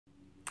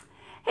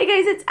Hey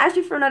guys, it's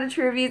Ashley from Not a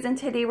True Reviews, and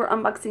today we're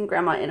unboxing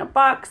Grandma in a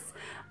Box.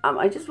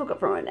 I just woke up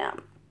from a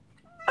nap.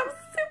 I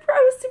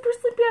was super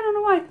sleepy, I don't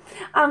know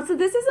why. So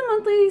this is a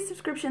monthly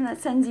subscription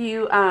that sends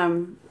you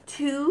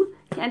 2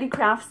 candy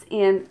crafts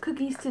and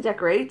cookies to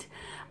decorate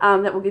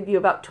that will give you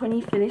about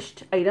 20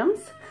 finished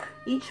items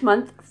each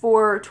month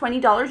for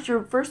 $20.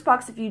 Your first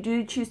box, if you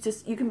do choose to,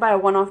 you can buy a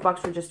one-off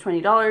box for just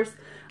 $20.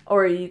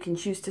 Or you can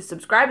choose to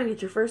subscribe and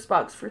get your first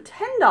box for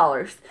 $10.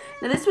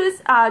 Now this was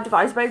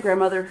devised by a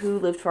grandmother who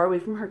lived far away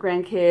from her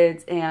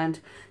grandkids, and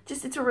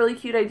just it's a really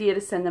cute idea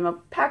to send them a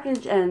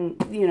package, and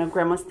you know,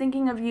 grandma's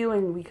thinking of you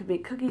and we could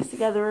make cookies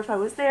together if I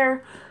was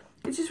there.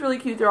 It's just really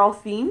cute. They're all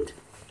themed.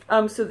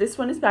 So this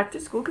one is back to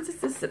school because it's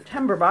the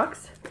September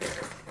box.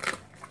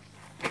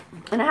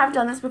 And I have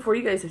done this before,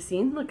 you guys have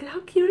seen. Look at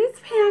how cute it's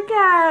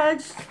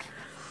packaged.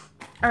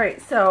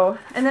 Alright, so,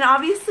 and then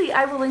obviously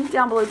I will link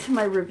down below to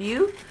my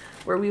review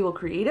where we will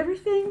create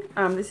everything.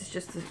 This is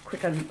just a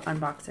quick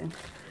unboxing.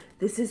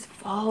 This is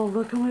fall.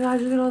 Look, oh my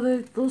gosh, look at all the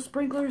little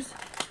sprinklers.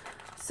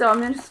 So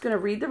I'm just going to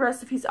read the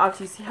recipes off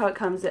so you see how it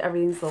comes.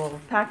 Everything's a little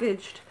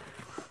packaged.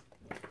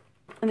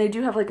 And they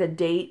do have like a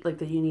date like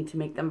that you need to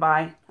make them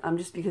by,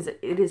 just because it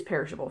is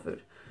perishable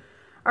food.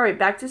 Alright,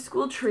 back to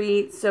school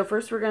treats. So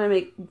first we're going to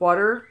make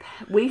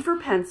wafer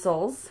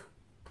pencils.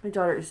 My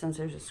daughter is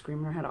downstairs just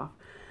screaming her head off.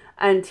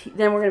 And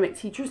then we're going to make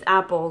teacher's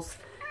apples.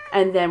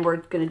 And then we're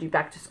going to do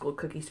back to school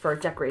cookies for our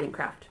decorating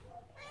craft.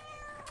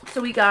 So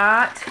we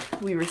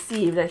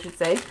received, I should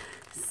say,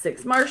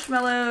 6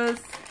 marshmallows,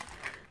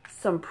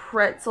 some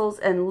pretzels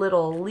and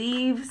little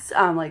leaves,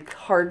 like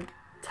hard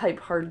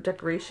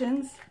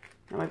decorations.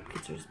 Now my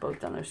kids are just both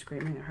down there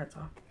screaming their heads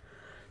off.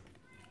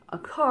 A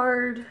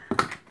card,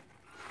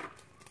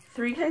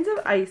 3 kinds of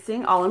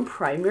icing, all in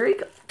primary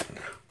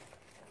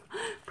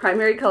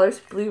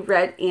colors, blue,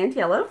 red, and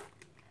yellow.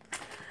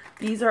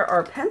 These are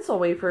our pencil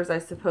wafers, I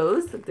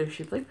suppose. They're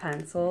shaped like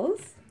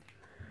pencils.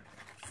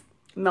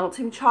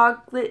 Melting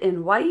chocolate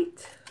in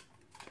white.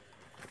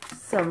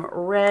 Some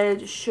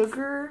red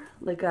sugar,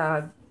 like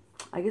I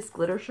guess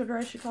glitter sugar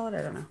I should call it.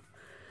 I don't know.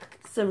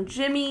 Some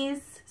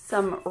jimmies,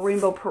 some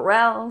rainbow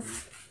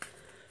Perels,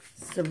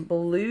 some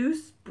blue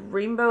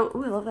rainbow.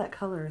 Ooh, I love that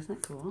color. Isn't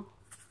that cool?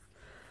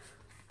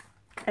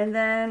 And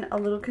then a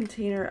little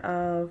container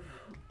of,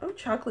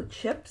 chocolate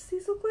chips,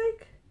 these look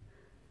like.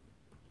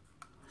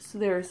 So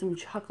there are some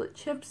chocolate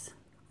chips.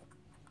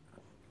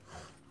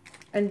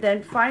 And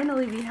then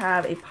finally we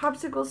have a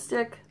popsicle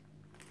stick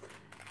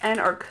and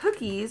our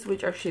cookies,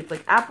 which are shaped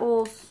like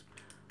apples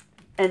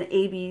and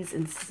A, B's,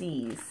 and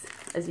C's,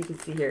 as you can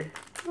see here.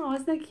 Oh,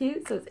 isn't that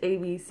cute? So it's A,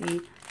 B, C.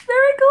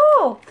 Very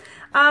cool.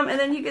 And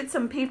then you get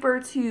some paper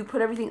to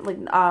put everything, like,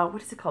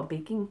 what is it called?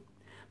 Baking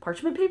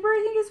parchment paper,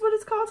 I think is what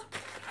it's called.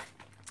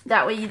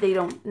 That way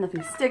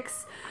nothing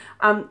sticks.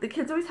 The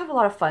kids always have a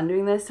lot of fun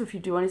doing this. So if you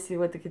do want to see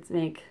what the kids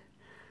make,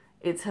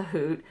 it's a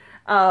hoot.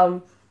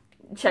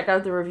 Check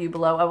out the review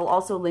below. I will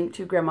also link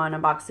to Grandma in a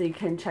Box so you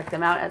can check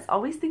them out. As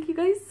always, thank you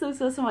guys so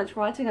much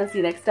for watching. I'll see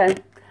you next time.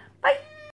 Bye!